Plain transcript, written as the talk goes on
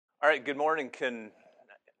All right, good morning.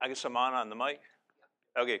 I guess I'm on the mic?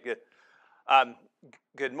 Okay, good. Um,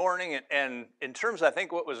 Good morning. And in terms, I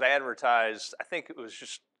think what was advertised, I think it was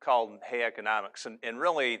just called hay economics. And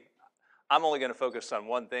really, I'm only going to focus on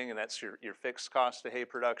one thing, and that's your fixed cost of hay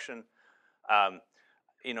production. Um,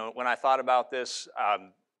 when I thought about this,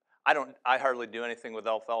 I hardly do anything with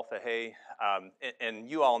alfalfa hay. And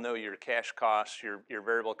you all know your cash costs, your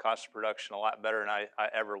variable cost of production a lot better than I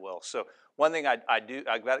ever will. So one thing I've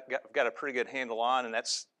got a pretty good handle on, and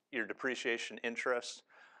that's your depreciation interest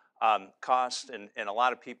cost. And a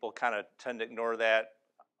lot of people kind of tend to ignore that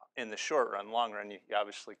in the short run. Long run, you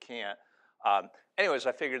obviously can't. Um, Anyways,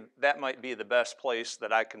 I figured that might be the best place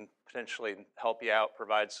that I can potentially help you out,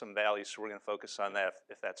 provide some value. So we're going to focus on that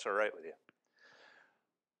if that's all right with you.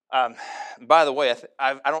 By the way,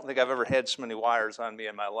 I don't think I've ever had so many wires on me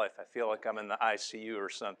in my life. I feel like I'm in the ICU or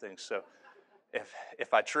something. So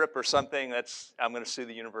if I trip or something, I'm going to sue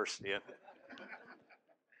the university.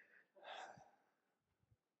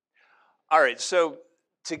 All right, so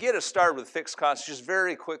to get us started with fixed costs, just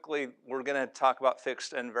very quickly, we're going to talk about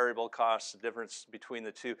fixed and variable costs, the difference between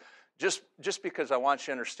the two, just because I want you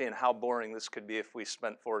to understand how boring this could be if we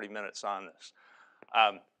spent 40 minutes on this.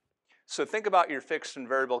 So think about your fixed and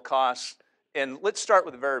variable costs, and let's start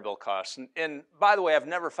with the variable costs. And by the way, I've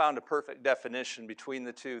never found a perfect definition between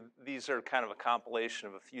the two. These are kind of a compilation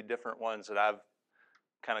of a few different ones that I've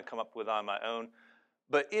kind of come up with on my own.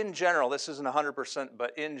 But in general, this isn't 100%,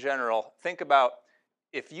 but in general, think about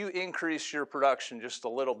if you increase your production just a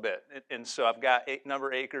little bit, and so I've got number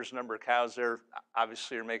of acres, number of cows there.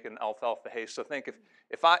 Obviously, you're making alfalfa hay. So think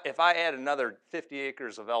if I add another 50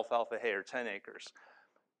 acres of alfalfa hay or 10 acres,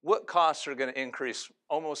 what costs are going to increase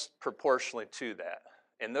almost proportionally to that?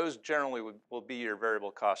 And those generally will be your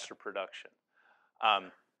variable costs of production.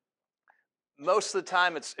 Most of the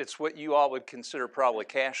time, it's what you all would consider probably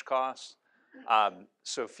cash costs.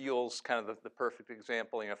 So fuel's kind of the perfect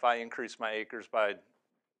example. If I increase my acres by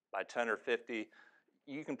 10 or 50,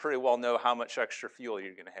 you can pretty well know how much extra fuel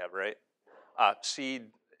you're going to have, right? Seed,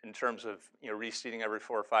 in terms of reseeding every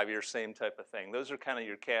 4 or 5 years, same type of thing. Those are kind of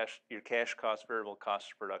your cash cost, variable cost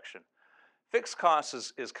of production. Fixed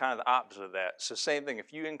costs is kind of the opposite of that. So same thing,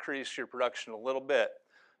 if you increase your production a little bit,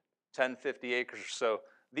 10, 50 acres or so,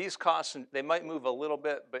 these costs, they might move a little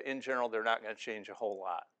bit, but in general, they're not going to change a whole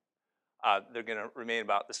lot. They're going to remain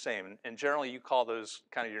about the same. And generally, you call those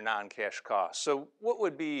kind of your non-cash costs. So what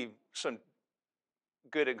would be some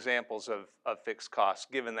good examples of fixed costs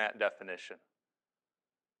given that definition?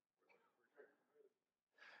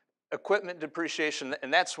 Equipment depreciation,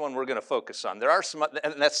 and that's one we're going to focus on. There are some,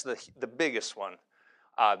 and that's the biggest one.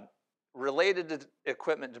 Related to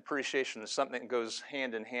equipment depreciation is something that goes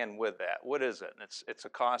hand in hand with that. What is it? And it's a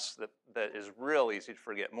cost that is real easy to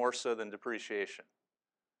forget, more so than depreciation.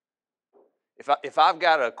 If I've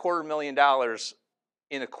got $250,000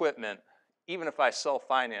 in equipment, even if I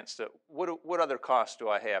self-financed it, what other costs do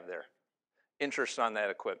I have there? Interest on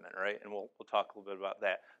that equipment, right? And we'll talk a little bit about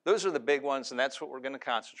that. Those are the big ones, and that's what we're going to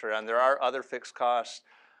concentrate on. There are other fixed costs.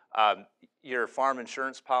 Your farm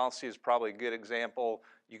insurance policy is probably a good example.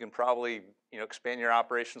 You can probably expand your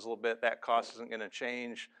operations a little bit. That cost isn't going to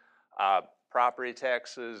change. Property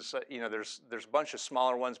taxes, there's a bunch of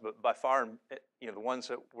smaller ones, but by far, the ones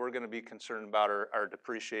that we're going to be concerned about are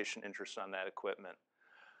depreciation interest on that equipment.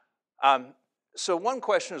 So one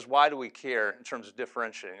question is, why do we care in terms of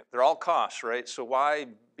differentiating? They're all costs, right? So why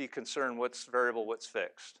be concerned what's variable, what's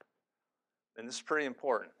fixed? And this is pretty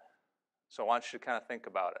important. So I want you to kind of think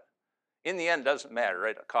about it. In the end, it doesn't matter,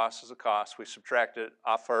 right? A cost is a cost. We subtract it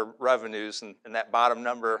off our revenues, and that bottom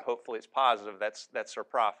number, hopefully it's positive. That's our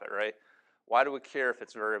profit, right? Why do we care if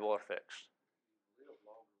it's variable or fixed?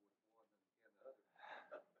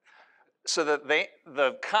 So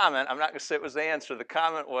the comment, I'm not going to say it was the answer. The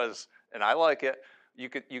comment was, and I like it, you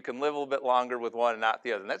can live a little bit longer with one and not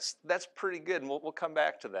the other. And that's pretty good, and we'll come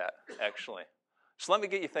back to that, actually. So let me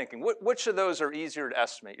get you thinking. Which of those are easier to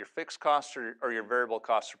estimate, your fixed costs or your variable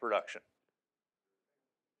costs of production?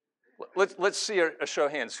 Let's see a show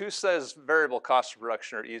of hands. Who says variable costs of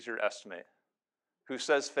production are easier to estimate? Who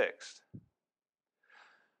says fixed?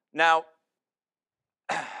 Now,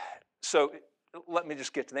 so let me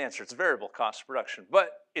just get to the answer. It's variable cost of production.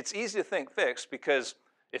 But it's easy to think fixed because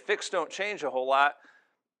if fixed don't change a whole lot,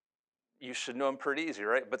 you should know them pretty easy,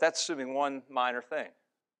 right? But that's assuming one minor thing,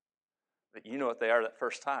 that you know what they are that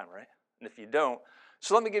first time, right? And if you don't,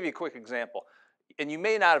 so let me give you a quick example. And you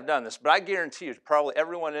may not have done this, but I guarantee you, probably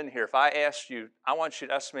everyone in here, if I asked you, I want you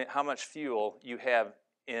to estimate how much fuel you have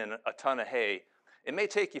in a ton of hay, it may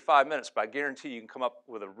take you 5 minutes, but I guarantee you can come up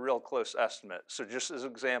with a real close estimate. So just as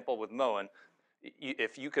an example with mowing,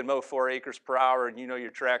 If you can mow 4 acres per hour and you know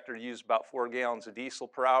your tractor used about 4 gallons of diesel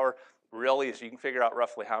per hour, really, so you can figure out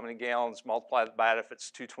roughly how many gallons, multiply by it if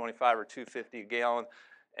it's 225 or 250 a gallon.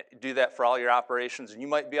 Do that for all your operations, and you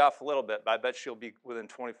might be off a little bit, but I bet you'll be within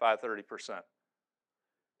 25, 30%.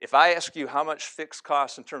 If I ask you how much fixed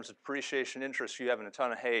costs in terms of depreciation interest you have in a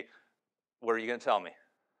ton of hay, what are you going to tell me?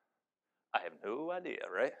 I have no idea,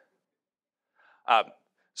 right?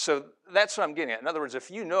 So that's what I'm getting at. In other words, if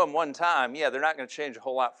you know them one time, yeah, they're not going to change a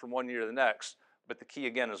whole lot from one year to the next. But the key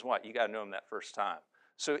again is what? You got to know them that first time.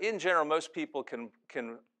 So in general, most people can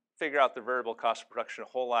figure out their variable cost of production a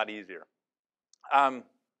whole lot easier. And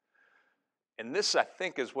this, I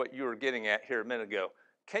think, is what you were getting at here a minute ago.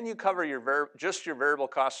 Can you cover just your variable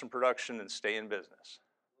cost of production and stay in business?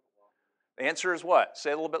 The answer is what?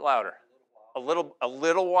 Say it a little bit louder. A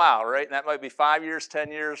little while, right? And that might be 5 years,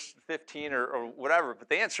 10 years, 15, or whatever. But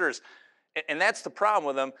the answer is, and that's the problem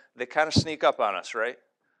with them, they kind of sneak up on us, right?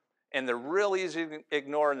 And they're real easy to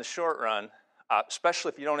ignore in the short run,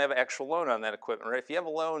 especially if you don't have an actual loan on that equipment, right? If you have a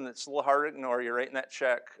loan, it's a little harder to ignore. You're writing that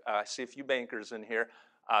check. I see a few bankers in here.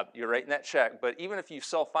 You're writing that check. But even if you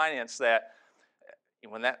self-finance that,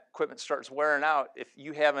 when that equipment starts wearing out, if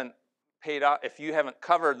you haven't paid out, if you haven't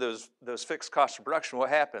covered those fixed costs of production, what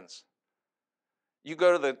happens? You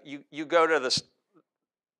go to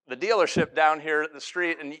the dealership down here at the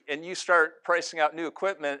street, and you start pricing out new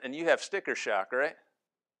equipment, and you have sticker shock, right?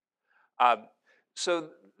 So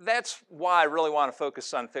that's why I really want to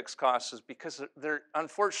focus on fixed costs, is because they're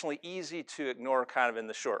unfortunately easy to ignore kind of in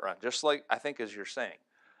the short run, just like I think as you're saying.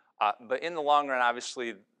 But in the long run,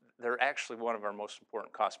 obviously, they're actually one of our most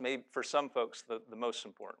important costs. Maybe for some folks, the most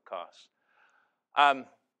important costs.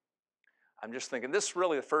 I'm just thinking, this is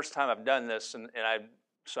really the first time I've done this,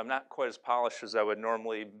 so I'm not quite as polished as I would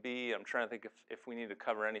normally be. I'm trying to think if we need to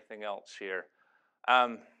cover anything else here.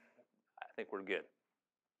 I think we're good.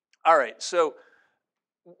 All right, so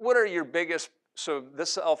what are your biggest, so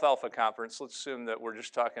this is Alfalfa conference. Let's assume that we're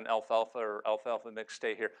just talking alfalfa or alfalfa mixed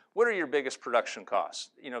hay here. What are your biggest production costs?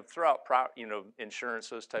 Throughout, insurance,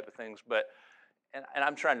 those type of things, but, and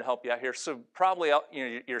I'm trying to help you out here. So probably,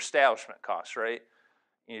 your establishment costs, right?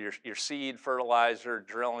 Your seed, fertilizer,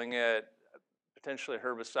 drilling it, potentially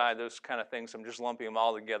herbicide, those kind of things. I'm just lumping them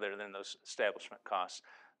all together, then those establishment costs.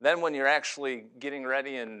 Then when you're actually getting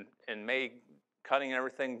ready and cutting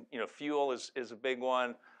everything, fuel is a big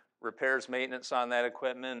one, repairs, maintenance on that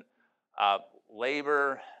equipment,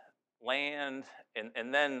 labor, land,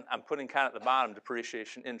 and then I'm putting kind of at the bottom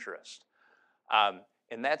depreciation interest.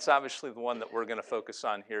 And that's obviously the one that we're going to focus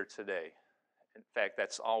on here today. In fact,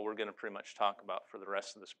 that's all we're going to pretty much talk about for the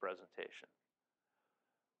rest of this presentation.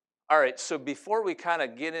 All right, so before we kind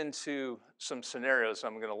of get into some scenarios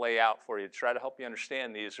I'm going to lay out for you to try to help you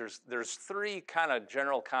understand these, there's 3 kind of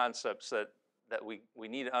general concepts that we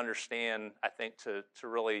need to understand, I think, to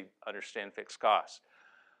really understand fixed costs.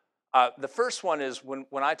 The first one is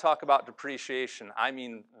when I talk about depreciation, I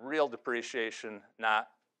mean real depreciation, not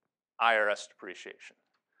IRS depreciation.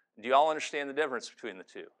 Do you all understand the difference between the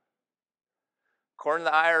two? According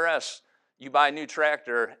to the IRS, you buy a new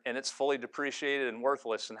tractor and it's fully depreciated and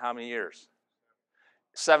worthless in how many years?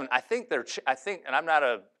 7. I think, and I'm not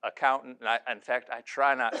an accountant, and in fact, I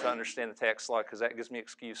try not to understand the tax law because that gives me an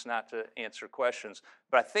excuse not to answer questions.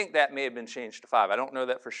 But I think that may have been changed to 5. I don't know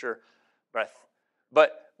that for sure.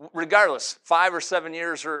 But regardless, 5 or 7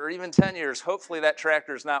 years or even 10 years, hopefully that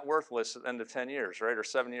tractor is not worthless at the end of 10 years, right? Or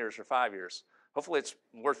 7 years or 5 years. Hopefully it's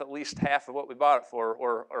worth at least half of what we bought it for,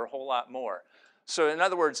 or a whole lot more. So in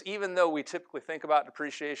other words, even though we typically think about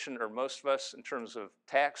depreciation, or most of us in terms of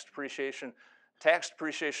tax depreciation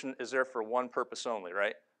is there for one purpose only,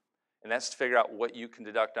 right? And that's to figure out what you can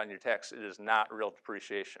deduct on your tax. It is not real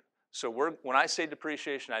depreciation. So when I say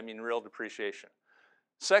depreciation, I mean real depreciation.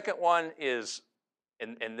 Second one is,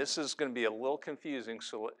 and this is going to be a little confusing,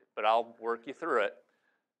 but I'll work you through it.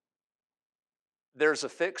 There's a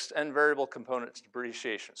fixed and variable component to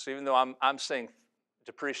depreciation. So even though I'm saying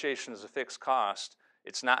depreciation is a fixed cost,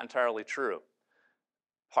 it's not entirely true.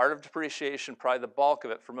 Part of depreciation, probably the bulk of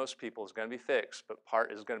it for most people, is going to be fixed, but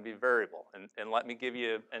part is going to be variable. And let me give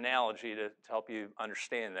you an analogy to help you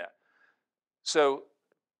understand that. So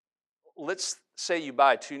let's say you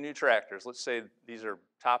buy 2 new tractors. Let's say these are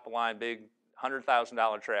top-of-line, big,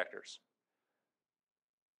 $100,000 tractors.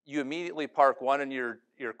 You immediately park one in your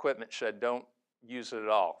equipment shed. Don't use it at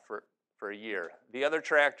all for a year. The other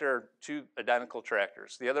tractor, 2 identical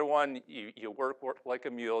tractors. The other one, you work like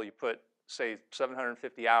a mule. You put, say,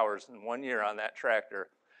 750 hours in 1 year on that tractor.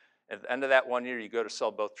 At the end of that 1 year, you go to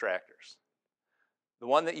sell both tractors. The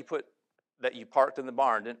one that you parked in the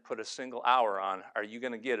barn, didn't put a single hour on, are you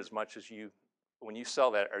going to get as much as you when you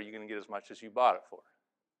sell that, are you going to get as much as you bought it for?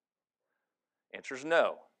 Answer is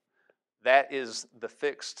no. That is the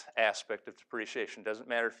fixed aspect of depreciation. Doesn't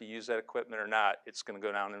matter if you use that equipment or not, it's going to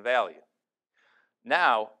go down in value.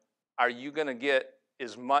 Now, are you going to get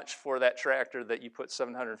as much for that tractor that you put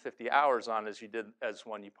 750 hours on as you did as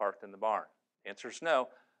one you parked in the barn? Answer is no.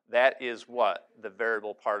 That is what? The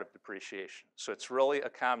variable part of depreciation. So it's really a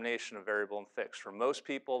combination of variable and fixed. For most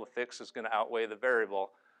people, the fixed is going to outweigh the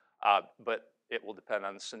variable, but it will depend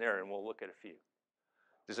on the scenario, and we'll look at a few.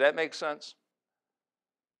 Does that make sense?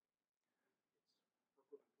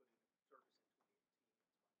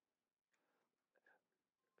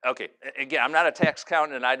 Okay, again, I'm not a tax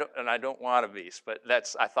accountant, and I don't want to be, but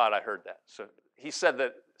I thought I heard that. So he said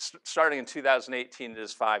that starting in 2018, it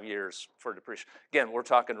is 5 years for depreciation. Again, we're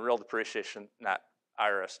talking real depreciation, not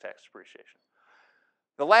IRS tax depreciation.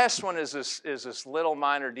 The last one is this little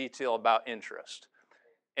minor detail about interest.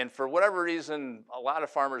 And for whatever reason, a lot of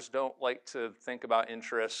farmers don't like to think about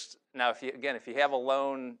interest. Now, if you have a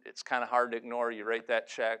loan, it's kind of hard to ignore. You write that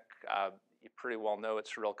check, you pretty well know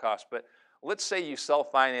it's real cost. But let's say you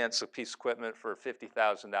self-finance a piece of equipment for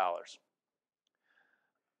 $50,000.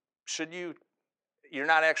 You're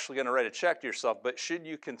not actually going to write a check to yourself, but should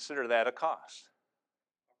you consider that a cost?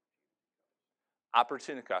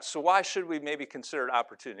 Opportunity cost. So why should we maybe consider it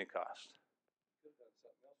opportunity cost?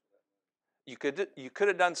 You could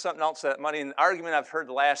have done something else with that money. And the argument I've heard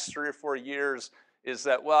the last 3 or 4 years is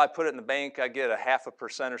that, well, I put it in the bank, I get a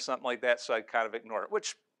 0.5% or something like that, so I kind of ignore it,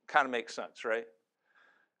 which kind of makes sense, right?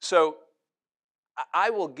 So I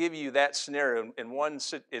will give you that scenario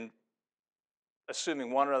in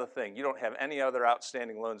assuming one other thing. You don't have any other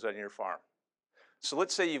outstanding loans on your farm. So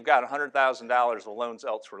let's say you've got $100,000 of loans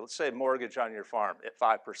elsewhere. Let's say a mortgage on your farm at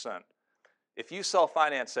 5%. If you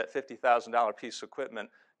self-finance that $50,000 piece of equipment,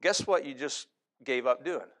 guess what you just gave up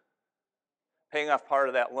doing? Paying off part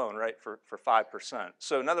of that loan, right, for 5%.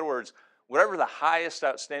 So in other words, whatever the highest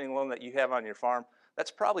outstanding loan that you have on your farm,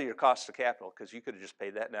 that's probably your cost of capital because you could have just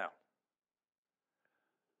paid that down.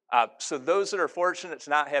 So those that are fortunate to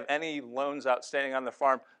not have any loans outstanding on the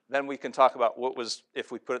farm, then we can talk about what was,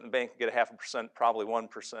 if we put it in the bank and get a 0.5%, probably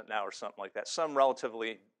 1% now or something like that. Some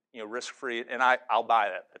relatively, risk-free, and I'll buy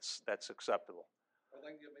that. That's acceptable. Or they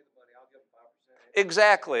can give me the money, I'll give them 5%.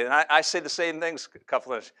 Exactly, and I say the same things a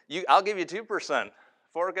couple of times. I'll give you 2%.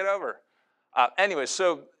 Fork it over. Anyway,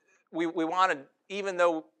 so we want to, even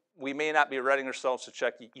though we may not be writing ourselves a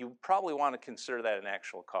check, you probably want to consider that an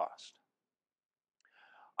actual cost.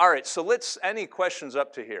 All right, so any questions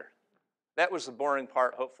up to here? That was the boring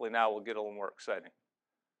part. Hopefully now we'll get a little more exciting.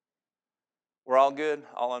 We're all good?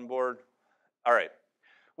 All on board? All right.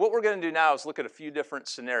 What we're going to do now is look at a few different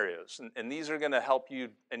scenarios, and these are going to help you,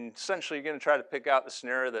 and essentially you're going to try to pick out the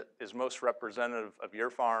scenario that is most representative of your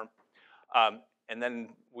farm, and then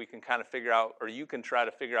we can kind of figure out, or you can try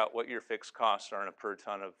to figure out what your fixed costs are on a per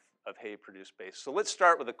ton of hay produced base. So let's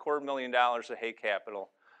start with $250,000 of hay capital.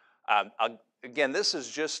 Again, this is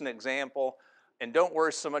just an example, and don't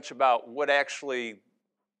worry so much about what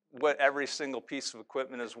every single piece of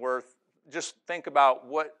equipment is worth. Just think about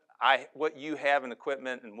what you have in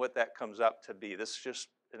equipment and what that comes up to be. This is just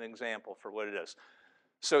an example for what it is.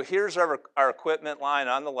 So here's our equipment line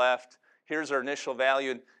on the left. Here's our initial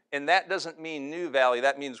value, and that doesn't mean new value.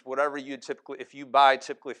 That means whatever you typically, if you buy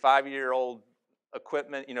typically 5-year-old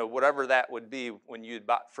equipment, whatever that would be when you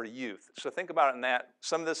bought for youth. So think about it in that.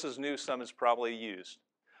 Some of this is new, some is probably used.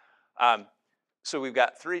 So we've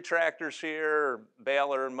got 3 tractors here: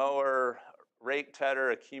 baler, mower, rake,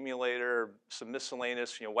 tedder, accumulator, some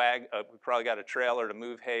miscellaneous, we probably got a trailer to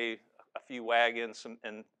move hay, a few wagons,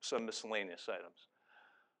 and some miscellaneous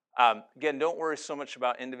items. Again, don't worry so much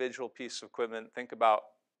about individual pieces of equipment. Think about,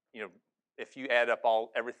 if you add up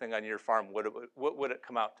everything on your farm, what would it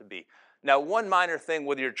come out to be? Now, one minor thing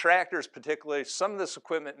with your tractors, particularly, some of this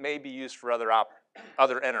equipment may be used for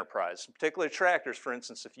other enterprise. Particularly tractors, for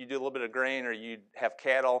instance, if you do a little bit of grain or you have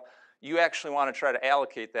cattle, you actually want to try to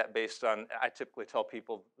allocate that based on, I typically tell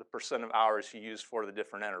people, the % of hours you use for the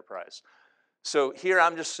different enterprise. So here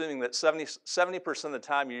I'm just assuming that 70% of the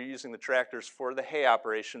time you're using the tractors for the hay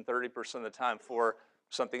operation, 30% of the time for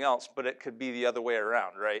something else, but it could be the other way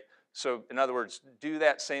around, right? So in other words, do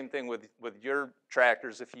that same thing with your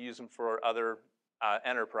tractors if you use them for other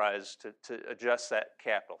enterprise to adjust that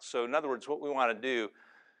capital. So in other words, what we want to do,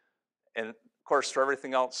 and of course for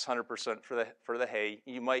everything else, 100% for the hay.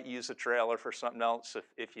 You might use a trailer for something else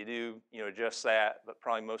if you do, adjust that, but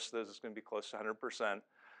probably most of those is going to be close to 100%.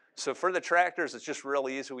 So for the tractors, it's just real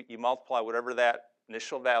easy. You multiply whatever that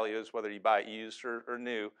initial value is, whether you buy it used or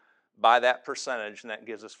new, by that percentage, and that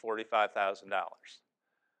gives us $45,000.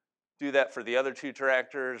 Do that for the other two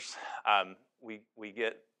tractors. We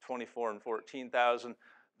get 24 and 14,000.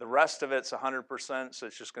 The rest of it's 100%, so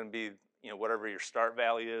it's just going to be, you know, whatever your start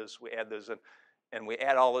value is. We add those in, and we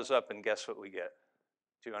add all those up, and guess what we get?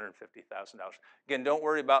 $250,000. Again, don't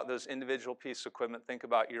worry about those individual pieces of equipment. Think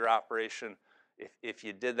about your operation. If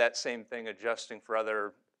you did that same thing, adjusting for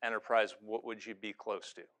other enterprise, what would you be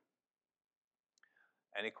close to?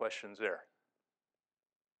 Any questions there?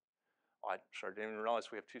 Oh, I didn't even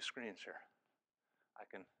realize we have two screens here. I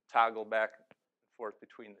can toggle back and forth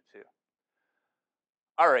between the two.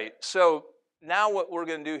 All right, so now what we're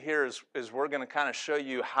going to do here is we're going to kind of show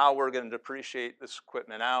you how we're going to depreciate this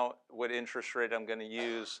equipment out, what interest rate I'm going to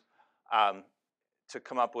use to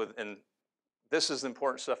come up with, and this is the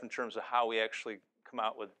important stuff in terms of how we actually come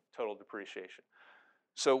out with total depreciation.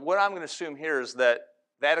 So what I'm going to assume here is that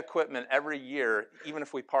equipment every year, even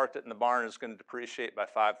if we parked it in the barn, is going to depreciate by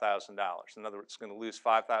 $5,000. In other words, it's going to lose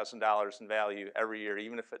 $5,000 in value every year,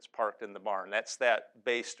 even if it's parked in the barn. That's that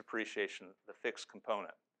base depreciation, the fixed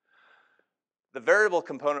component. The variable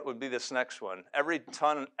component would be this next one. Every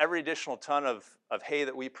additional ton of hay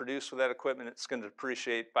that we produce with that equipment, it's going to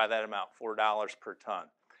depreciate by that amount, $4 per ton.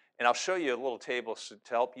 And I'll show you a little table to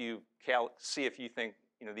help you see if you think,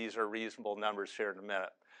 you know, these are reasonable numbers here in a minute.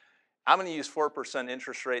 I'm going to use 4%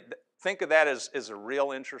 interest rate. Think of that as a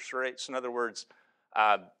real interest rate. So in other words,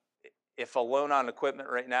 if a loan on equipment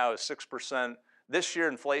right now is 6%, this year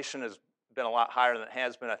inflation has been a lot higher than it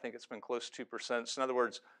has been. I think it's been close to 2%. So in other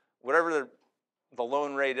words, whatever the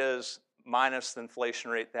loan rate is minus the inflation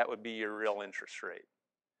rate, that would be your real interest rate.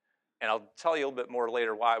 And I'll tell you a little bit more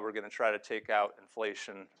later why we're going to try to take out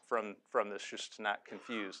inflation from this, just to not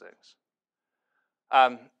confuse things.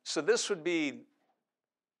 So this would be,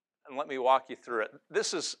 and let me walk you through it.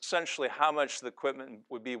 This is essentially how much the equipment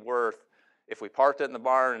would be worth if we parked it in the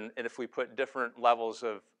barn and if we put different levels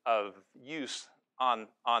of use on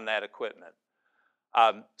that equipment.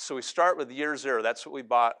 So we start with year zero. That's what we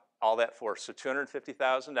bought all that for, so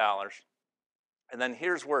 $250,000. And then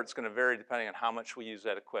here's where it's going to vary depending on how much we use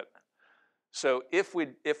that equipment. So if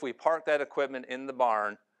we park that equipment in the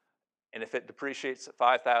barn, and if it depreciates at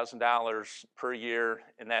 $5,000 per year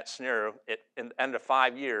in that scenario, at the end of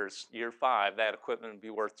 5 years, year 5, that equipment would be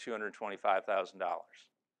worth $225,000.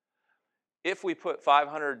 If we put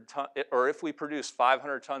if we produce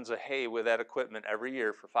 500 tons of hay with that equipment every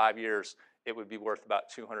year for 5 years, it would be worth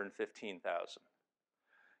about $215,000.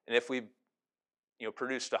 And if we, you know,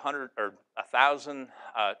 produced 100 or 1,000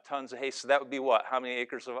 tons of hay, so that would be what? How many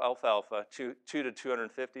acres of alfalfa? 2 to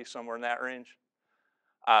 250, somewhere in that range.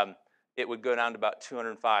 It would go down to about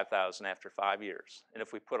 $205,000 after 5 years. And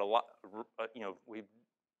if we put a lot, you know, we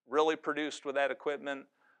really produced with that equipment,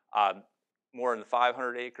 more in the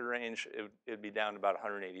 500 acre range, it'd be down to about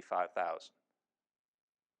 $185,000.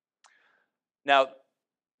 Now,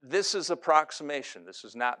 this is approximation. This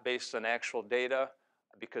is not based on actual data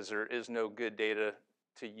because there is no good data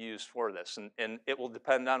to use for this. And it will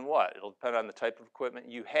depend on what? It'll depend on the type of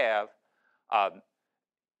equipment you have.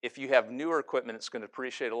 If you have newer equipment, it's going to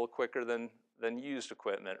depreciate a little quicker than used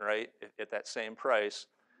equipment, right, at that same price.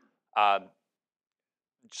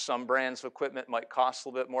 Some brands of equipment might cost a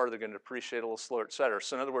little bit more. They're going to depreciate a little slower, et cetera.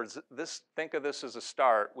 So in other words, think of this as a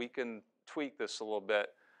start. We can tweak this a little bit.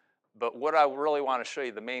 But what I really want to show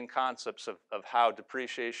you, the main concepts of how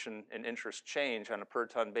depreciation and interest change on a per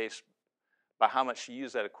ton base by how much you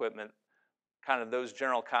use that equipment, kind of those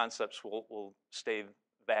general concepts will stay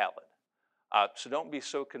valid. So don't be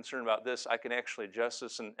so concerned about this. I can actually adjust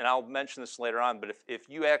this, and I'll mention this later on, but if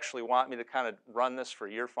you actually want me to kind of run this for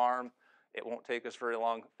your farm, it won't take us very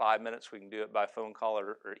long, 5 minutes. We can do it by phone call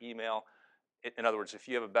or email. In other words, if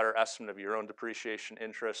you have a better estimate of your own depreciation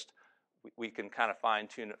interest, we can kind of fine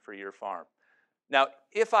tune it for your farm. Now,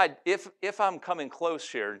 if I'm coming close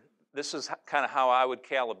here, this is kind of how I would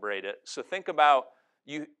calibrate it. So think about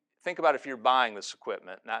if you're buying this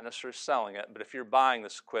equipment, not necessarily selling it, but if you're buying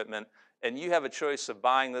this equipment and you have a choice of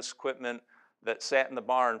buying this equipment that sat in the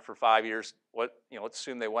barn for 5 years, let's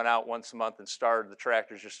assume they went out once a month and started the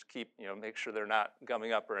tractors just to keep, make sure they're not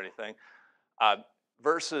gumming up or anything,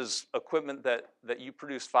 versus equipment that you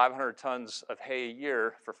produce 500 tons of hay a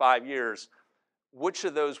year for 5 years, which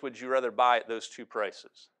of those would you rather buy at those two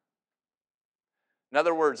prices? In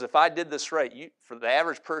other words, if I did this right, for the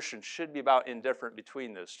average person should be about indifferent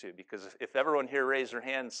between those two, because if everyone here raised their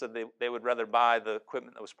hand and said they would rather buy the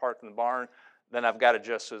equipment that was parked in the barn, then I've got to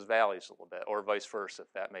adjust those values a little bit, or vice versa,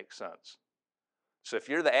 if that makes sense. So if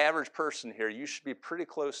you're the average person here, you should be pretty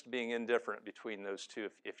close to being indifferent between those two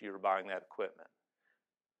if you were buying that equipment.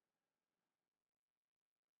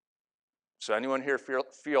 So anyone here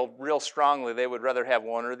feel real strongly they would rather have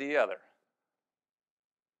one or the other?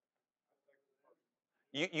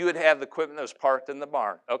 You would have the equipment that was parked in the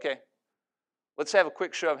barn. Okay. Let's have a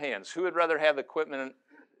quick show of hands. Who would rather have the equipment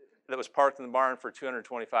that was parked in the barn for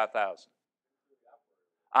 $225,000?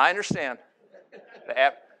 I understand.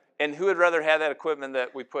 And who would rather have that equipment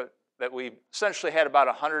that we essentially had about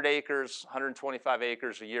 100 acres, 125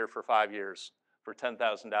 acres a year for 5 years for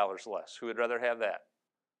 $10,000 less? Who would rather have that?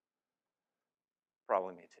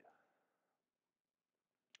 Probably me too.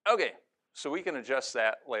 Okay, so we can adjust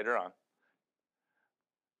that later on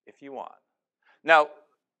if you want. Now,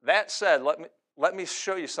 that said, let me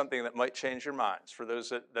show you something that might change your minds for those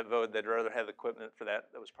that voted they'd rather have the equipment for that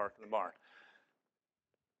was parked in the barn.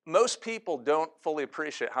 Most people don't fully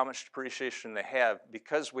appreciate how much depreciation they have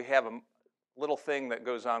because we have a little thing that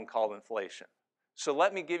goes on called inflation. So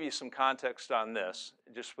let me give you some context on this,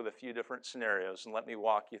 just with a few different scenarios, and let me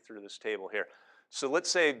walk you through this table here. So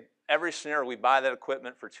let's say every scenario we buy that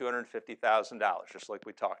equipment for $250,000, just like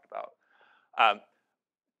we talked about.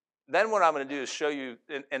 Then what I'm going to do is show you,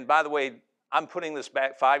 and by the way, I'm putting this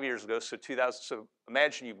back 5 years ago, so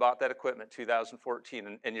imagine you bought that equipment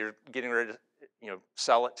 2014 and you're getting ready to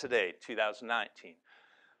sell it today, 2019.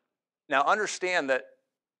 Now understand that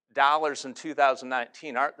dollars in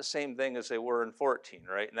 2019 aren't the same thing as they were in 14,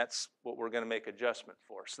 right? And that's what we're going to make adjustment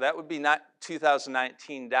for. So that would be not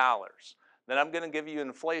 2019 dollars. Then I'm going to give you an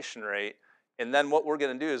inflation rate, and then what we're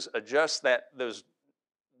going to do is adjust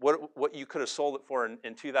what you could have sold it for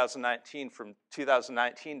in 2019 from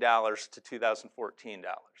 2019 dollars to 2014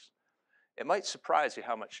 dollars. It might surprise you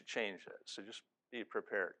how much it changed it, so just be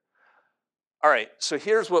prepared. All right, so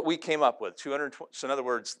here's what we came up with. So in other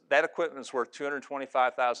words, that equipment's worth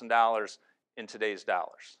 $225,000 in today's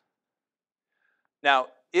dollars. Now,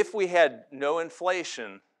 if we had no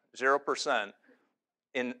inflation, 0%,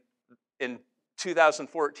 in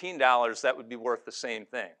 2014 dollars, that would be worth the same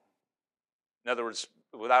thing. In other words,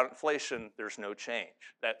 without inflation, there's no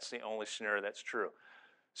change. That's the only scenario that's true.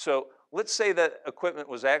 So let's say that equipment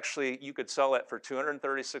was actually, you could sell that for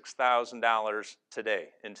 $236,000 today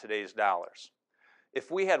in today's dollars.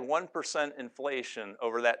 If we had 1% inflation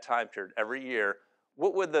over that time period every year,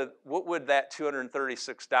 what would that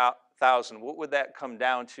 $236,000, what would that come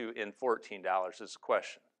down to in $14 is the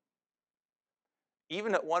question.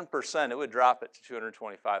 Even at 1%, it would drop it to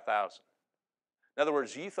 $225,000. In other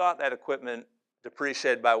words, you thought that equipment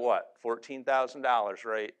depreciated by what? $14,000,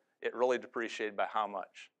 right? It really depreciated by how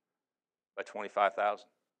much? By $25,000.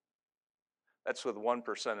 That's with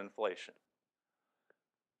 1% inflation.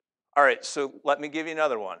 All right, so let me give you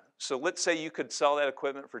another one. So let's say you could sell that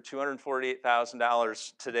equipment for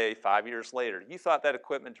 $248,000 today, 5 years later. You thought that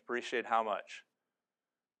equipment depreciated how much?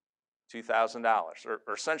 $2,000, or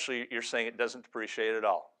essentially you're saying it doesn't depreciate at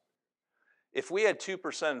all. If we had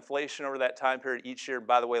 2% inflation over that time period each year,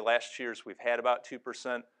 by the way, last year's we've had about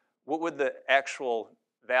 2%, what would the actual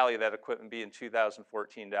value of that equipment be in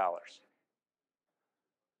 2014 dollars?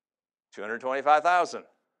 $225,000.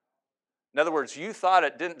 In other words, you thought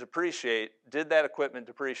it didn't depreciate. Did that equipment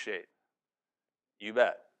depreciate? You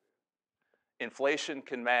bet. Inflation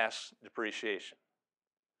can mask depreciation.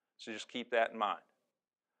 So just keep that in mind.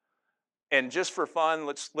 And just for fun,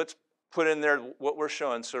 let's put in there what we're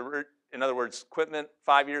showing. So in other words, equipment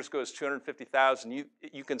 5 years ago is $250,000.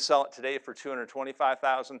 You can sell it today for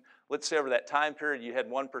 $225,000. Let's say over that time period you had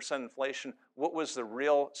 1% inflation. What was the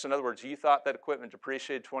real? So in other words, you thought that equipment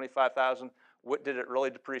depreciated $25,000. What did it really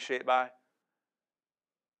depreciate by?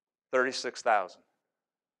 $36,000.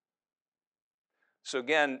 So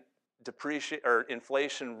again,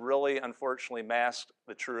 inflation really, unfortunately, masks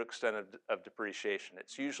the true extent of depreciation.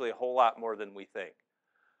 It's usually a whole lot more than we think.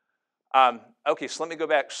 Okay, so let me go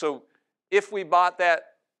back. So if we bought that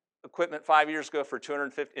equipment 5 years ago for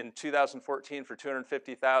in 2014 for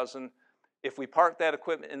 $250,000, if we parked that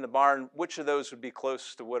equipment in the barn, which of those would be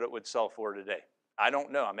close to what it would sell for today? I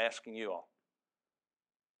don't know. I'm asking you all.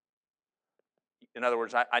 In other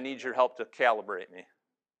words, I need your help to calibrate me.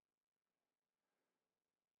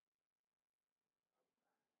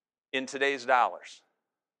 In today's dollars.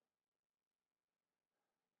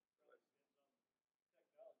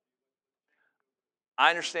 I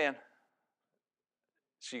understand.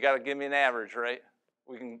 So you got to give me an average, right?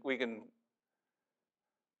 We can.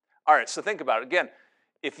 All right. So think about it again.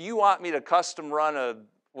 If you want me to custom run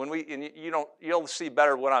you'll see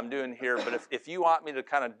better what I'm doing here. But if you want me to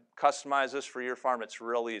kind of customize this for your farm, it's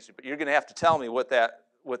real easy. But you're going to have to tell me what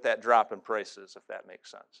that drop in price is, if that makes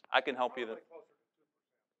sense. I can help you.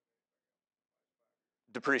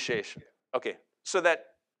 Depreciation. Okay. So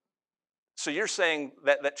So you're saying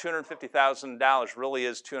that that $250,000 really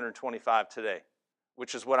is $225 today,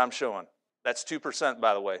 which is what I'm showing. That's 2%,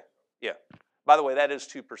 by the way. Yeah. By the way, that is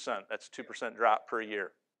 2%. That's 2% drop per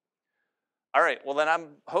year. All right. Well, then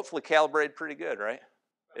I'm hopefully calibrated pretty good, right?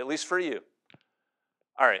 At least for you.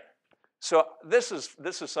 All right. So this is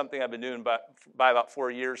something I've been doing by about 4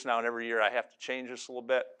 years now, and every year I have to change this a little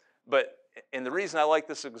bit. And the reason I like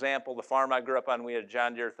this example, the farm I grew up on, we had a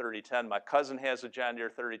John Deere 3010. My cousin has a John Deere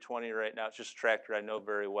 3020 right now. It's just a tractor I know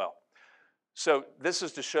very well. So this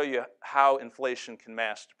is to show you how inflation can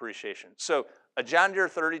mask depreciation. So a John Deere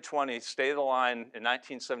 3020, state of the line in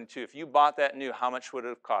 1972, if you bought that new, how much would it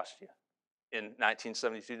have cost you in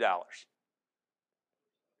 1972 dollars?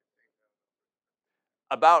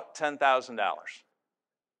 About $10,000.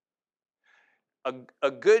 A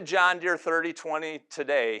good John Deere 3020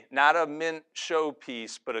 today, not a mint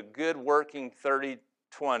showpiece, but a good working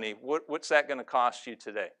 3020, what's that going to cost you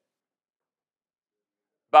today?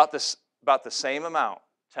 About the same amount,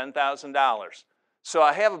 $10,000. So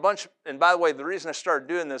I have a bunch, and by the way, the reason I started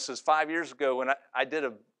doing this is 5 years ago when I did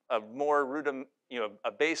a more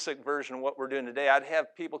a basic version of what we're doing today. I'd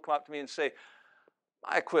have people come up to me and say,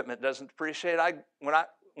 my equipment doesn't depreciate. When I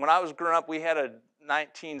was growing up, we had a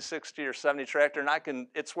 1960 or 70 tractor, and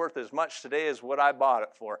it's worth as much today as what I bought it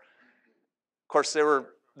for. Of course, they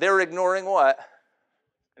were ignoring what?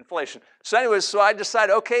 Inflation. So anyways, so I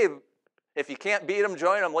decided, okay, if you can't beat them,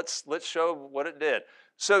 join them. Let's show what it did.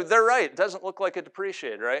 So they're right. It doesn't look like it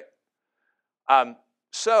depreciated, right?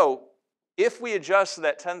 So if we adjust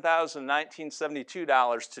that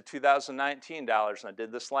 $10,1972 to $2019, and I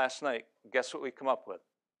did this last night, guess what we come up with?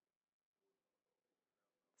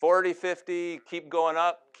 40, 50, keep going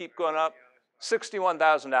up,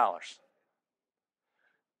 $61,000.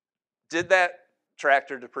 Did that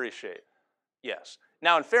tractor depreciate? Yes.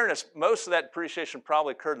 Now, in fairness, most of that depreciation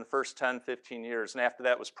probably occurred in the first 10, 15 years, and after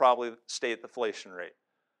that was probably stay at the inflation rate.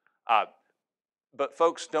 But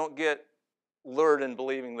folks, don't get lured in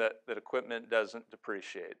believing that equipment doesn't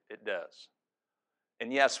depreciate. It does.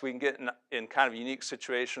 And yes, we can get in kind of unique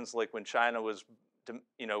situations like when China was,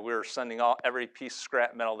 we were sending every piece of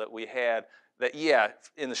scrap metal that we had, that yeah,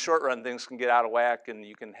 in the short run things can get out of whack and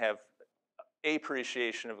you can have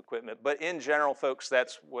appreciation of equipment. But in general, folks,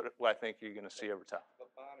 that's what I think you're going to see over time. But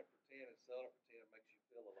buying it for 10 and selling it for 10 makes you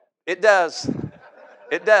feel a lot. It does.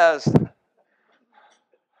 It does.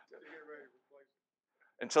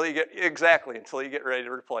 Until you get ready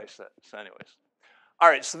to replace it. So anyways. All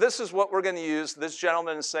right, so this is what we're going to use. This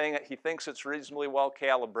gentleman is saying that he thinks it's reasonably well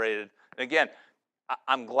calibrated. And again,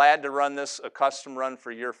 I'm glad to run this, a custom run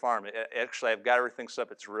for your farm. Actually, I've got everything set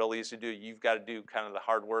up. It's real easy to do. You've got to do kind of the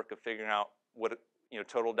hard work of figuring out what,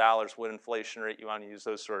 total dollars, what inflation rate you want to use,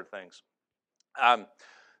 those sort of things.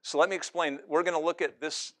 So let me explain. We're going to look at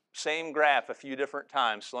this same graph a few different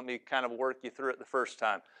times. So let me kind of work you through it the first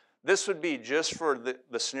time. This would be just for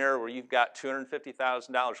the scenario where you've got $250,000,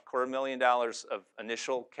 $250,000 of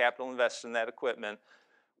initial capital invested in that equipment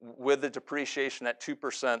with the depreciation at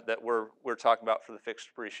 2% that we're talking about for the fixed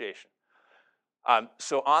depreciation.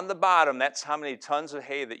 So on the bottom, that's how many tons of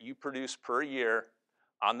hay that you produce per year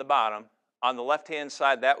on the bottom. On the left-hand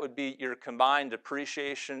side, that would be your combined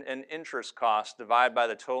depreciation and interest costs divided by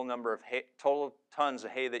the total number of total tons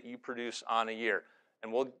of hay that you produce on a year.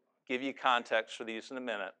 And we'll give you context for these in a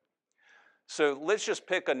minute. So let's just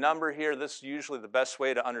pick a number here. This is usually the best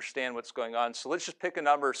way to understand what's going on. So let's just pick a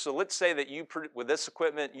number. So let's say that with this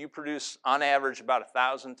equipment, you produce on average about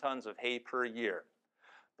 1,000 tons of hay per year.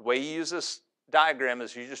 The way you use this diagram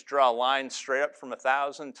is you just draw a line straight up from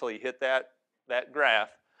 1,000 until you hit that graph,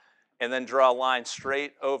 and then draw a line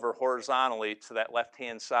straight over horizontally to that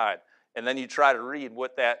left-hand side. And then you try to read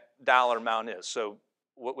what that dollar amount is. So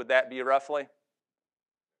what would that be roughly?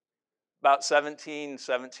 About $17.50.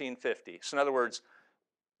 So in other words,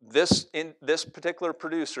 this particular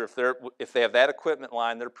producer, if they have that equipment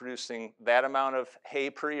line, they're producing that amount of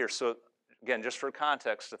hay per year. So again, just for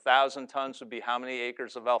context, 1,000 tons would be how many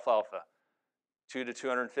acres of alfalfa? 2 to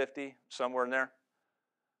 250, somewhere in there.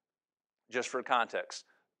 Just for context,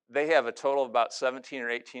 they have a total of about $17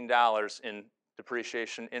 or $18 in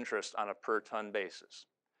depreciation interest on a per ton basis.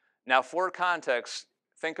 Now, for context,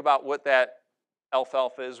 think about what that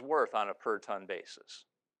alfalfa is worth on a per ton basis.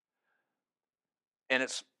 And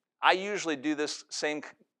I usually do this same,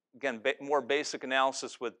 again, more basic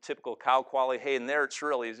analysis with typical cow quality hay, and there it's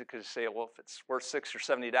real easy because you say, well, if it's worth $60 or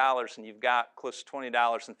 $70 and you've got close to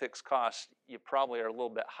 $20 in fixed costs, you probably are a little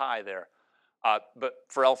bit high there. But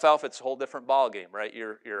for alfalfa, it's a whole different ballgame, right?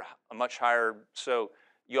 You're a much higher, so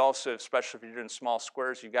you also, especially if you're doing small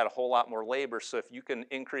squares, you've got a whole lot more labor. So if you can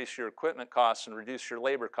increase your equipment costs and reduce your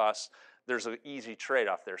labor costs, there's an easy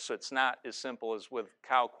trade-off there. So it's not as simple as with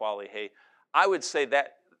cow quality hay. I would say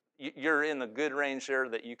that you're in the good range there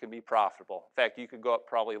that you can be profitable. In fact, you could go up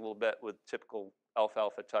probably a little bit with typical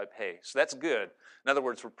alfalfa type hay. So that's good. In other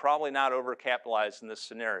words, we're probably not overcapitalized in this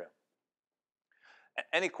scenario.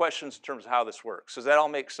 Any questions in terms of how this works? Does that all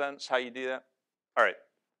make sense, how you do that? All right.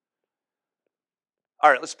 All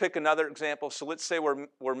right, let's pick another example. So let's say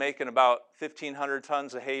we're making about 1,500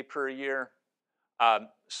 tons of hay per year.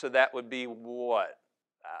 So that would be what?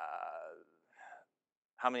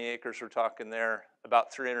 How many acres we're talking there?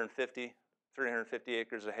 About 350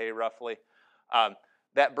 acres of hay roughly.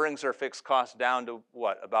 That brings our fixed cost down to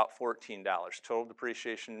what? About $14. Total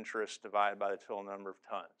depreciation interest divided by the total number of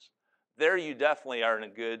tons. There you definitely are in a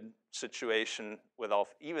good situation with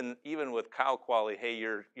even with cow quality hay,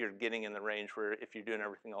 you're getting in the range where if you're doing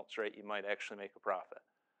everything else right, you might actually make a profit.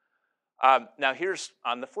 Now here's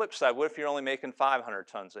on the flip side, what if you're only making 500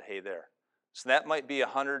 tons of hay there? So that might be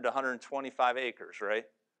 100 to 125 acres, right?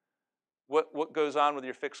 What goes on with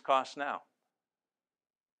your fixed costs now?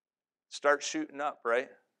 Start shooting up, right?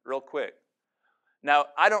 Real quick. Now,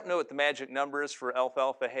 I don't know what the magic number is for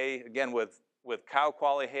alfalfa hay. Again, with cow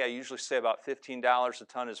quality hay, I usually say about $15 a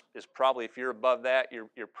ton is probably, if you're above that,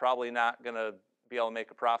 you're probably not going to be able to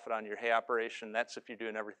make a profit on your hay operation. That's if you're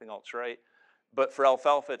doing everything else right. But for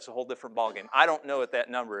alfalfa, it's a whole different ballgame. I don't know what that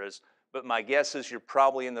number is, but my guess is you're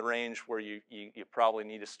probably in the range where you probably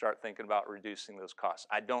need to start thinking about reducing those costs.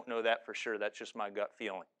 I don't know that for sure. That's just my gut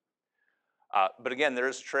feeling. But again, there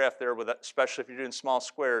is a trade-off there, especially if you're doing small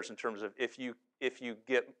squares in terms of if you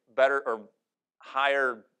get better or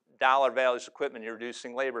higher dollar values equipment, you're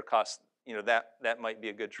reducing labor costs. You know, that might be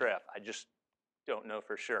a good trade-off. I just don't know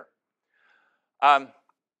for sure.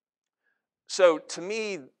 So to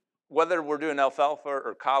me, whether we're doing alfalfa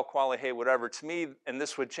or cow quality hay, whatever, to me, and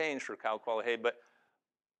this would change for cow quality hay, but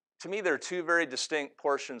to me, there are two very distinct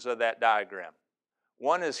portions of that diagram.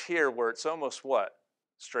 One is here where it's almost what?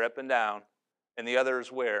 Straight up and down, and the other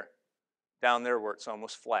is where? Down there where it's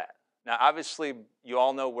almost flat. Now, obviously, you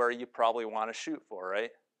all know where you probably want to shoot for,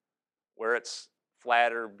 right? Where it's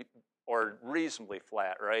flat or reasonably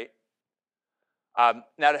flat, right?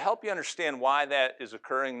 Now, to help you understand why that is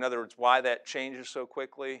occurring, in other words, why that changes so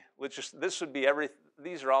quickly,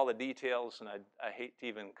 these are all the details, and I hate to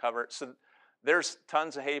even cover it. So there's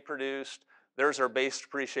tons of hay produced. There's our base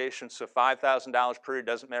depreciation, so $5,000 per year.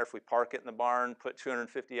 Doesn't matter if we park it in the barn, put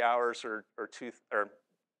 250 hours or I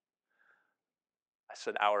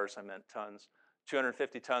said hours, I meant tons.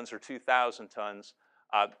 250 tons or 2,000 tons.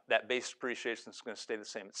 That base depreciation is going to stay the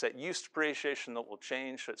same. It's that use depreciation that will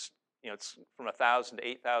change. So it's from $1,000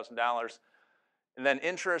 to $8,000, and then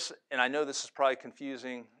interest. And I know this is probably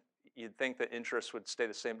confusing. You'd think that interest would stay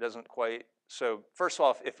the same. It doesn't quite. So first of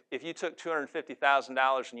all, if you took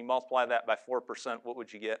 $250,000 and you multiply that by 4%, what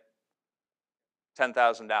would you get?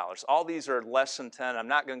 $10,000. All these are less than 10. I'm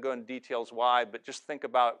not going to go into details why, but just think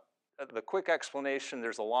about the quick explanation.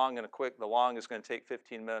 There's a long and a quick. The long is going to take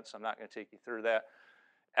 15 minutes. I'm not going to take you through that.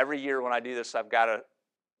 Every year when I do this, I've got to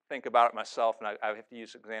think about it myself, and I have to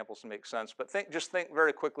use examples to make sense. But just think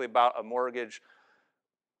very quickly about a mortgage.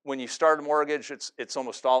 When you start a mortgage, it's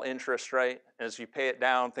almost all interest, right? As you pay it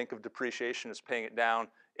down, think of depreciation as paying it down.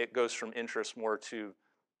 It goes from interest more to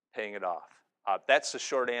paying it off. That's the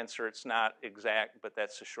short answer. It's not exact, but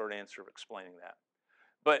that's the short answer of explaining that.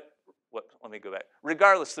 But let me go back.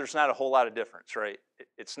 Regardless, there's not a whole lot of difference, right?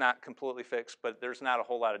 It's not completely fixed, but there's not a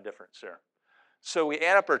whole lot of difference there. So we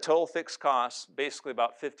add up our total fixed costs, basically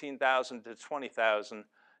about $15,000 to $20,000.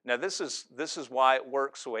 Now this is why it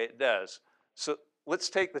works the way it does. So let's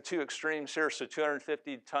take the two extremes here. So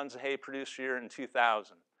 250 tons of hay produced a year in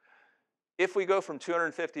 2000. If we go from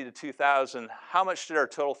 250 to 2000, how much did our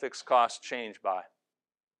total fixed costs change by?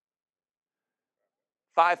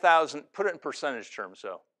 5,000. Put it in percentage terms,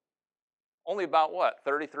 though. Only about what?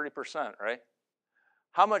 33%, right?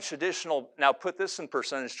 How much additional? Now put this in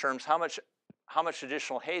percentage terms. How much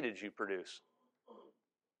additional hay did you produce?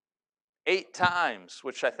 8 times,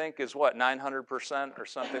 which I think is what, 900% or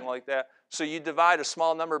something like that. So you divide a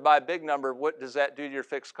small number by a big number, what does that do to your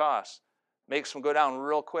fixed costs? Makes them go down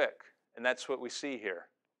real quick, and that's what we see here.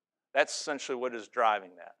 That's essentially what is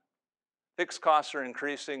driving that. Fixed costs are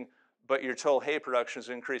increasing, but your total hay production is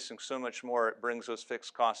increasing so much more, it brings those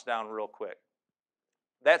fixed costs down real quick.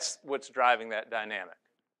 That's what's driving that dynamic.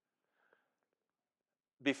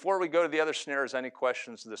 Before we go to the other scenarios, any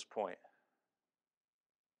questions at this point?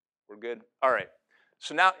 We're good? All right.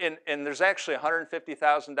 So now, and there's actually a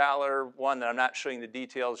 $150,000 one that I'm not showing the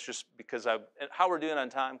details just because how we're doing on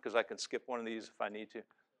time, because I can skip one of these if I need to.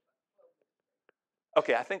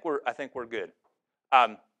 Okay, I think we're good.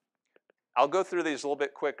 I'll go through these a little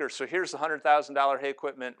bit quicker. So here's the $100,000 hay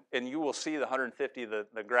equipment, and you will see the 150, the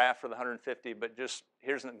graph for the 150, but just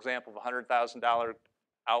here's an example of a $100,000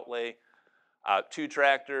 outlay. 2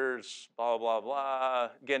 tractors, blah, blah, blah.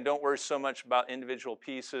 Again, don't worry so much about individual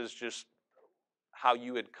pieces, just how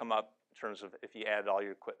you would come up in terms of if you added all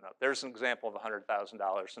your equipment up. There's an example of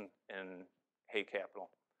 $100,000 in hay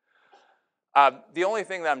capital. The only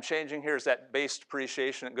thing that I'm changing here is that base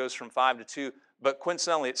depreciation. It goes from 5 to 2, but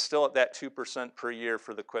coincidentally, it's still at that 2% per year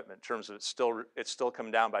for the equipment in terms of it's still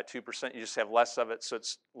coming down by 2%. You just have less of it, so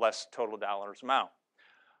it's less total dollars amount.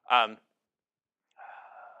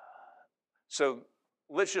 So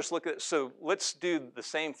let's just look at, so let's do the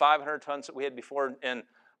same 500 tons that we had before, and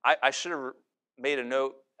I should have made a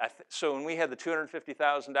note. So when we had the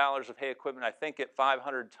 $250,000 of hay equipment, I think at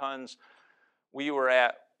 500 tons, we were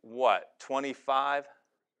at what, 25?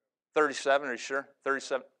 37, are you sure?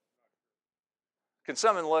 37? Can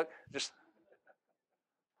someone look? Just.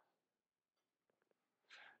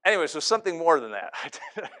 Anyway, so something more than that.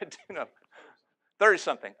 I do know.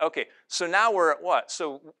 30-something. Okay, so now we're at what?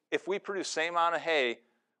 So if we produce same amount of hay,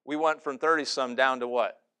 we went from 30-some down to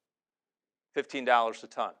what? $15 a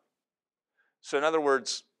ton. So in other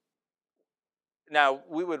words, now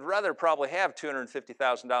we would rather probably have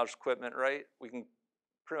 $250,000 equipment, right? We can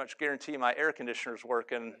pretty much guarantee my air conditioner's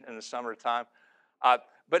working in the summertime. But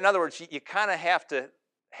in other words, you kind of have to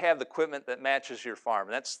have the equipment that matches your farm.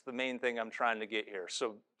 That's the main thing I'm trying to get here.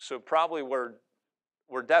 So probably we're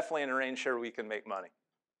definitely in a range here where we can make money.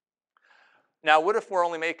 Now, what if we're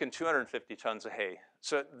only making 250 tons of hay?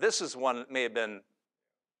 So this is one that may have been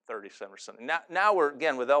 37 or something. Now we're,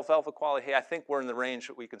 again, with alfalfa quality hay, I think we're in the range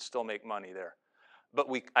that we can still make money there. But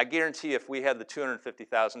I guarantee if we had the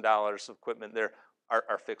 $250,000 of equipment there,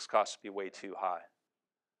 our fixed costs would be way too high.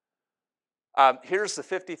 Here's the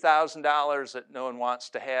 $50,000 that no one wants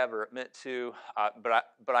to have or admit to,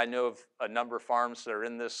 but I know of a number of farms that are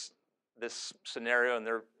in this scenario, and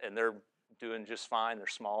they're doing just fine. They're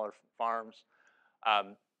smaller farms.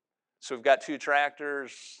 So we've got 2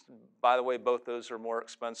 tractors. By the way, both those are more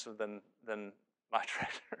expensive than my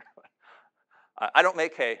tractor. I don't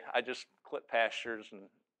make hay. I just clip pastures and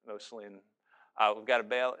mostly. And we've got a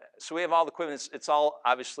bale. So we have all the equipment. It's all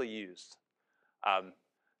obviously used.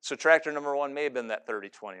 So tractor number 1 may have been that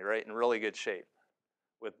 30-20, right? In really good shape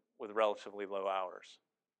with relatively low hours.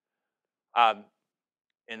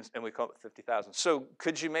 And we call it 50,000. So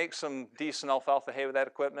could you make some decent alfalfa hay with that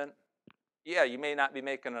equipment? Yeah, you may not be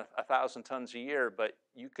making 1,000 tons a year, but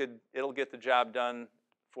it'll get the job done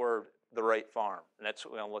for the right farm. And that's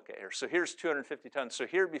what we're gonna look at here. So here's 250 tons. So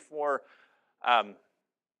here before,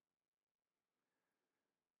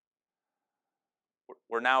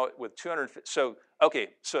 we're now with 250. So, okay,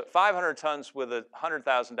 so at 500 tons with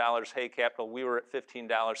 $100,000 hay capital, we were at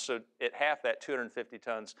 $15. So at half that 250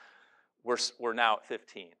 tons, we're now at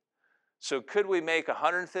 15. So could we make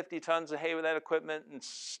 150 tons of hay with that equipment? And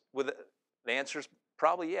the answer is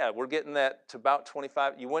probably yeah. We're getting that to about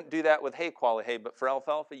 25. You wouldn't do that with hay quality hay, but for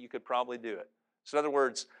alfalfa, you could probably do it. So in other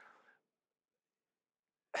words,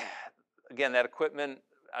 again, that equipment,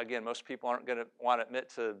 again, most people aren't going to want to admit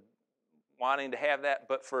to wanting to have that,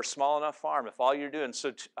 but for a small enough farm, if all you're doing, so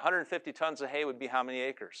 150 tons of hay would be how many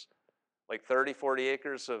acres? Like 30, 40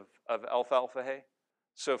 acres of alfalfa hay?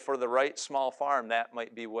 So for the right small farm, that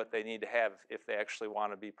might be what they need to have if they actually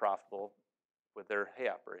want to be profitable with their hay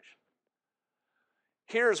operation.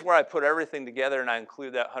 Here's where I put everything together, and I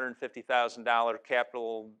include that $150,000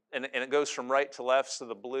 capital, and it goes from right to left. So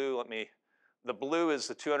the blue, the blue is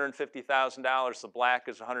the $250,000, the black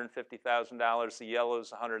is $150,000, the yellow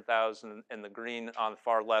is $100,000, and the green on the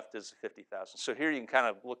far left is $50,000. So here you can kind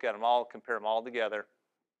of look at them all, compare them all together.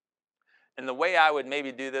 And the way I would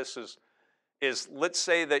maybe do this is let's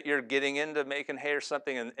say that you're getting into making hay or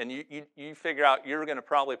something, and you figure out you're going to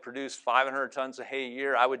probably produce 500 tons of hay a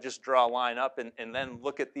year. I would just draw a line up and then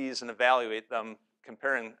look at these and evaluate them,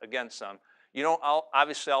 comparing against them. You don't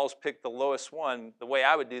obviously always pick the lowest one. The way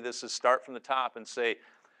I would do this is start from the top and say,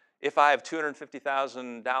 if I have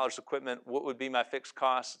 $250,000 equipment, what would be my fixed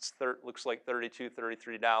cost? Looks like $32,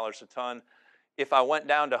 $33 a ton. If I went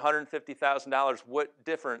down to $150,000, what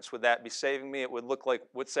difference would that be saving me? It would look like,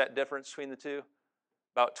 what's that difference between the two?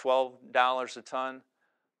 About $12 a ton.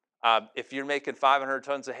 If you're making 500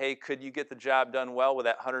 tons of hay, could you get the job done well with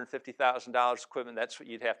that $150,000 equipment? That's what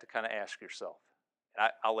you'd have to kind of ask yourself.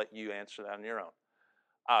 I'll let you answer that on your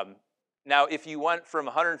own. Now, if you went from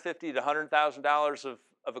 $150,000 to $100,000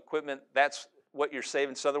 of equipment, that's what you're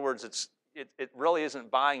saving. So in other words, it really isn't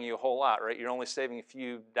buying you a whole lot, right? You're only saving a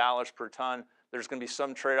few dollars per ton. There's going to be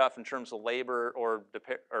some trade-off in terms of labor or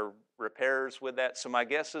repairs with that. So my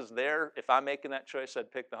guess is there, if I'm making that choice,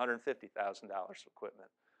 I'd pick the $150,000 equipment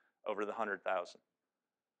over the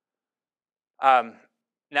 $100,000.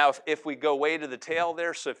 Now, if we go way to the tail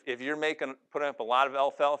there, so if you're putting up a lot of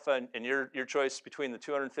alfalfa and your choice between the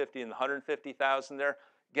 250 and the 150,000 there,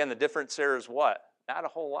 again, the difference there is what? Not a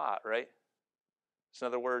whole lot, right? So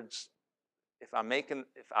in other words, if I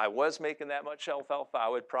was making that much alfalfa, I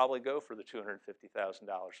would probably go for the $250,000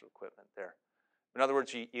 of equipment there. In other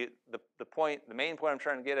words, the main point I'm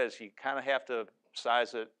trying to get at is you kind of have to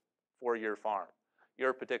size it for your farm,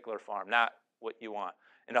 your particular farm, not what you want.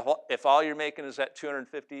 And if all you're making is that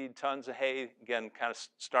 250 tons of hay, again, kind of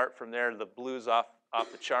start from there. The blue's off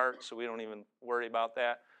the chart, so we don't even worry about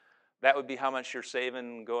that. That would be how much you're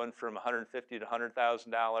saving going from $150,000 to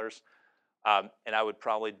 $100,000. And I would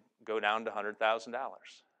probably go down to $100,000.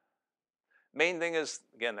 Main thing is,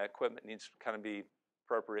 again, that equipment needs to kind of be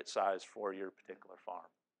appropriate size for your particular farm.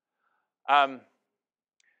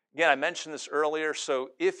 Again, I mentioned this earlier,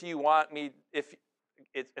 so if you want me,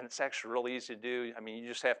 and it's actually really easy to do. I mean, you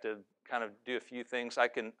just have to kind of do a few things. I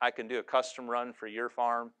can do a custom run for your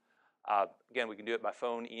farm. Again, we can do it by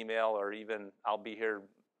phone, email, or even I'll be here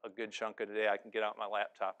a good chunk of the day. I can get out my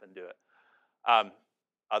laptop and do it.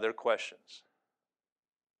 Other questions?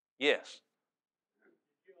 Yes.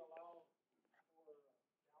 Did you allow for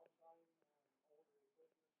downtime on older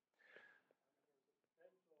equipment?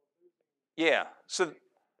 Yeah. So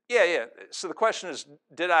the question is,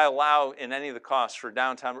 did I allow in any of the costs for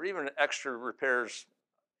downtime or even extra repairs?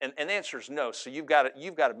 And the answer is no. So you've got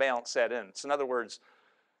to balance that in. So in other words,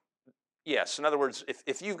 yes. In other words,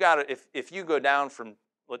 if you go down from,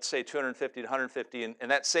 let's say, 250 to 150,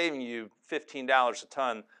 and that's saving you $15 a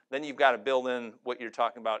ton, then you've got to build in what you're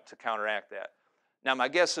talking about to counteract that. Now, my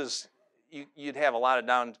guess is you'd have a lot of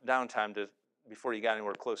downtime before you got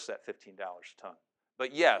anywhere close to that $15 a ton.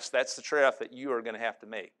 But yes, that's the trade-off that you are going to have to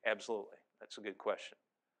make. Absolutely. That's a good question.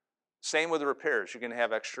 Same with the repairs. You're going to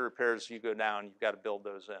have extra repairs as you go down. You've got to build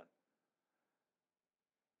those in. In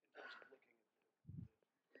terms of looking at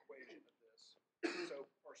the equation of this, so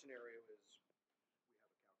our scenario is we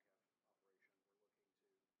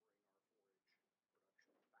have a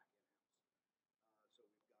cow calf operation. We're looking to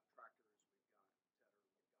bring our forage production back in-house. So we've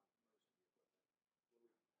got tractors, we've got tedder, we've got most of the equipment.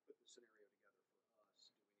 When we put the scenario together for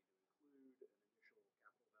us, do we need to include an initial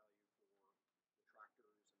capital value for the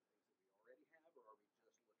tractors and things that we already have, or are we just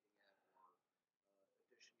looking at our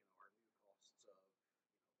addition, our new costs of the rake, baler?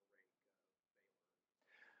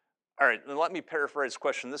 All right, then let me paraphrase the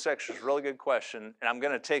question. This actually is a really good question, and I'm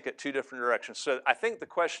going to take it two different directions. So I think the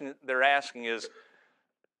question they're asking is,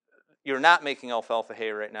 you're not making alfalfa hay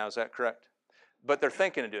right now, is that correct? But they're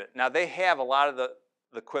thinking to do it. Now, they have a lot of the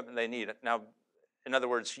equipment they need. Now, in other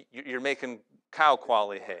words, you're making cow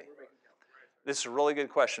quality hay. This is a really good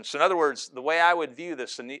question. So in other words, the way I would view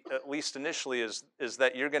this, at least initially, is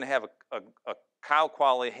that you're going to have a cow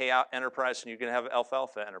quality hay enterprise and you're going to have an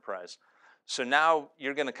alfalfa enterprise. So now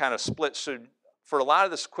you're going to kind of split. So for a lot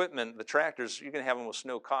of this equipment, the tractors, you're going to have almost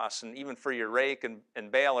no costs. And even for your rake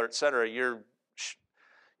and baler, et cetera, your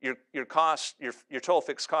cost, your total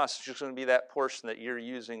fixed cost is just going to be that portion that you're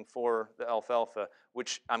using for the alfalfa,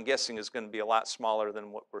 which I'm guessing is going to be a lot smaller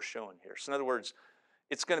than what we're showing here. So in other words,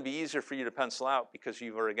 it's going to be easier for you to pencil out because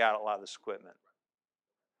you've already got a lot of this equipment.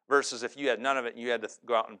 Versus if you had none of it and you had to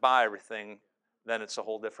go out and buy everything, then it's a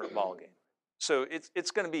whole different ballgame. So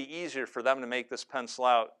it's going to be easier for them to make this pencil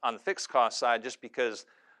out on the fixed cost side just because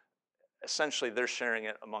essentially they're sharing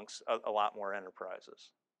it amongst a lot more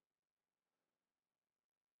enterprises.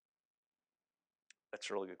 That's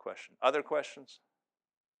a really good question. Other questions?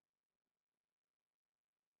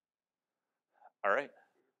 All right.